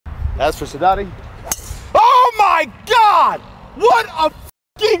That's for Shahidi. Oh my God! What a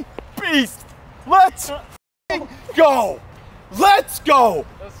fucking beast! Let's go! Let's go!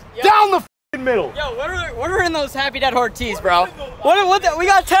 Down the fucking middle. Yo, what are in those Happy Dad Horties, bro? What we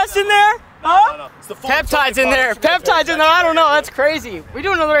got tests in there? Huh? No. It's the Peptides in there. Peptides in there. I don't know. That's crazy. We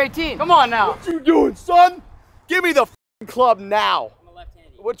do another 18. Come on now. What you doing, son? Give me the fucking club now. I'm a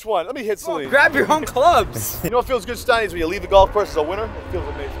left-handed. Which one? Let me hit Celine. Grab your own clubs. You know what feels good, Steiny, is when you leave the golf course as a winner. It feels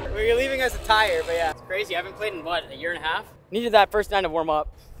amazing. Well, you're leaving as a tire, but yeah. It's crazy. I haven't played in, what, a year and a half? Needed that first 9 to warm up.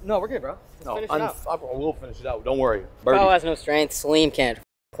 No, we're good, bro. Let's finish it out. We'll finish it out. Don't worry. Birdie. Bro has no strength. Celine can't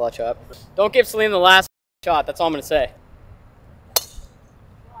clutch up. Don't give Celine the last shot. That's all I'm going to say.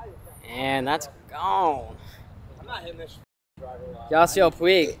 And that's gone. I'm not hitting this driver a lot. Yasiel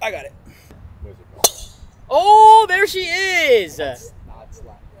Puig. I got it. Oh, there she is.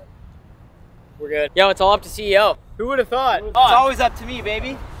 We're good. Yo, it's all up to CEO. Who would have thought? It's always up to me,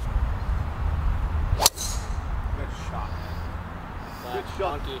 baby. Good shot. Good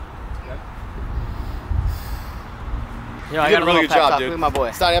shot. You know, I got a really good job, dude. Look at my boy.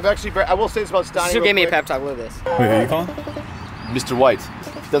 Steiny, I will say this about Steiny. Just give me a pep talk. Look at this. Wait, who are you calling? Mr. White.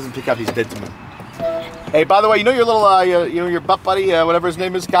 If he doesn't pick up, he's dead to me. Hey, by the way, you know your little, you know your butt buddy, whatever his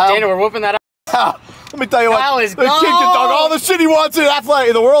name is, Kyle? Dana, we're whooping that up. Let me tell you Kyle what. is the kid can talk all the shit he wants in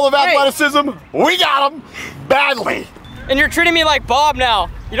the world of athleticism. We got him badly. And you're treating me like Bob now.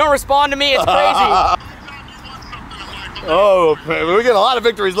 You don't respond to me. It's crazy. Oh, man, we get a lot of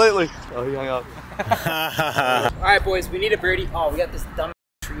victories lately. Oh, he hung up. All right, boys, we need a birdie. Oh, we got this dumb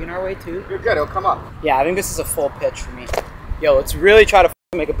tree in our way, too. You're good, it'll come up. Yeah, I think this is a full pitch for me. Yo, let's really try to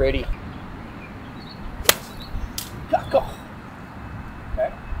make a birdie. Go.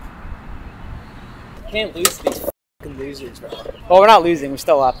 Okay. Can't lose to these fucking losers, bro. Well, we're not losing. We're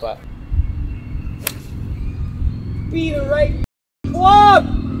still up, but. Be the right club!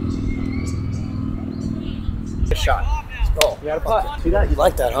 Good shot. Let's go. You got a putt. See that? You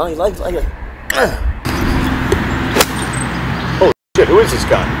like that, huh? You like it? Oh, shit. Who is this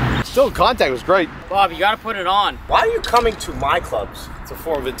guy? Still in contact was great. Bob, you got to put it on. Why are you coming to my clubs? It's a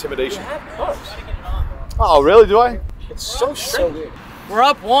form of intimidation. You have clubs. Oh, really? Do I? It's so strange. weird. We're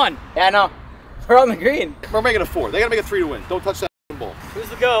up 1. Yeah, I know. We're on the green. We're making a 4. They got to make a 3 to win. Don't touch that ball. Who's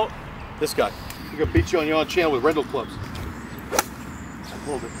the GOAT? This guy. He's going to beat you on your own channel with rental clubs. I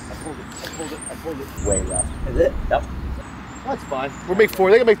pulled it. Way left. Is it? Yep. That's fine. We'll make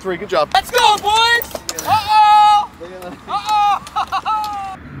 4. They can make 3. Good job. Let's go, boys! Uh-oh!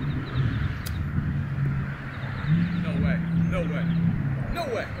 Uh-oh! No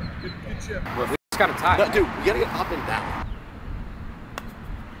way. Good chip. We just got to tie. No, dude, we got to get up and down.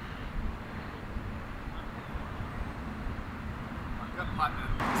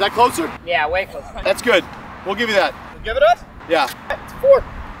 Is that closer? Yeah, way closer. That's good. We'll give you that. Give it us? Yeah. It's 4.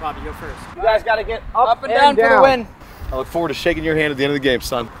 Bob, you go first. You guys got to get Up and down for the win. I look forward to shaking your hand at the end of the game,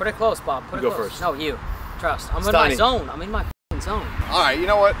 son. Put it close, Bob. Put it go close. first. No, you. Trust. I'm in Steiny. my zone. I'm in my f***ing zone. All right, you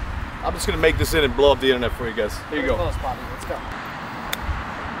know what? I'm just going to make this in and blow up the internet for you guys. Here you go. Close, Bobby. Let's go.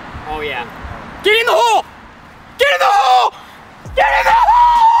 Oh, yeah. Get in the hole! Get in the hole! Get in the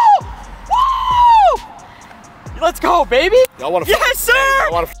hole! Woo! Let's go, baby! Y'all want to Yes, sir!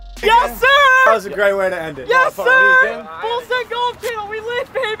 Y'all want to Yes, sir! That was a great way to end it. Yes, sir! Full set golf channel. We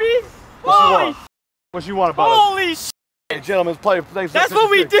lit, baby! Holy What you want about Holy us? Hey, gentlemen, play. That's what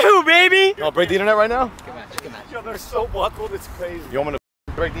we do, baby! You want to break the internet right now? Good match, good match. Yo, they're so buckled, it's crazy. You want me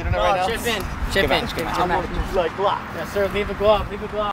to break the internet right now? Chip in. Chip in. I'm going to like block. Yes, sir. Leave a glove. Leave a glove.